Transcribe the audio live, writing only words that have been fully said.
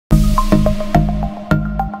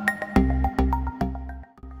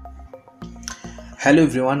Hello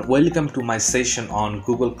everyone, welcome to my session on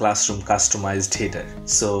Google Classroom customized header.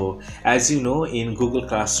 So as you know, in Google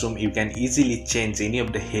Classroom you can easily change any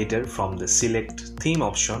of the header from the select theme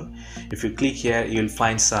option. If you click here, you'll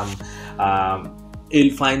find some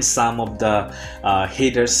of the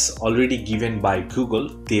headers already given by Google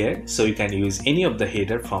there, so you can use any of the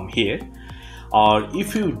header from here. Or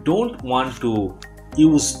if you don't want to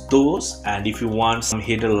use those, and if you want some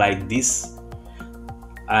header like this,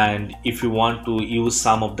 and if you want to use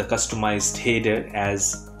some of the customized header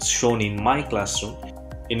as shown in my classroom,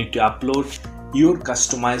 you need to upload your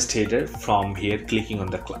customized header from here, clicking on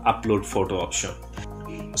the upload photo option.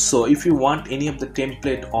 So if you want any of the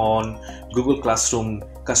template on Google Classroom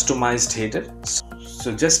customized header,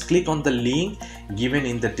 so just click on the link given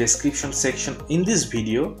in the description section in this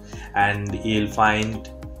video and you'll find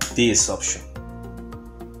this option.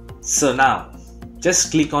 So now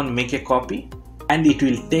just click on make a copy and it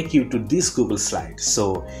will take you to this Google slide.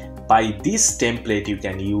 So by this template you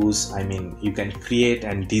can use, you can create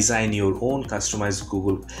and design your own customized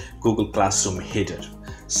Google Classroom header.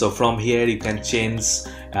 So from here you can change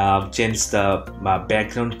the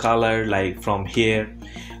background color like from here,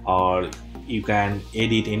 or you can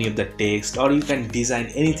edit any of the text, or you can design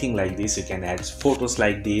anything like this. You can add photos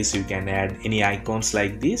like this, you can add any icons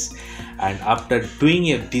like this, and after doing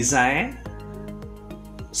your design,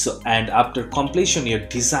 and after completion your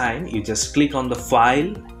design, you just click on the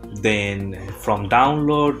file, then from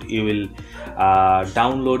download you will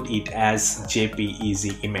download it as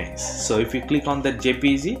JPEG image. So if you click on the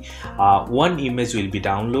JPEG, one image will be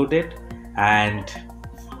downloaded, and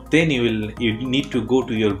then you need to go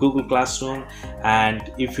to your Google Classroom,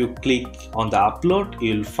 and if you click on the upload,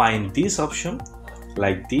 you'll find this option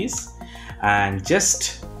like this, and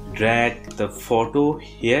just drag the photo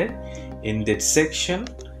here in that section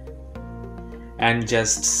and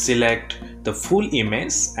just select the full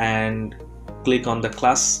image and click on the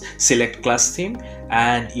select class theme,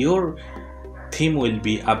 and your theme will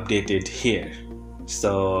be updated here.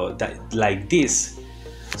 So that like this.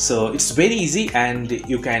 So it's very easy and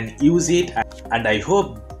you can use it, and I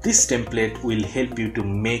hope this template will help you to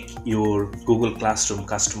make your Google Classroom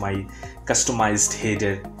customized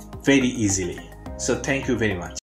header very easily. So thank you very much.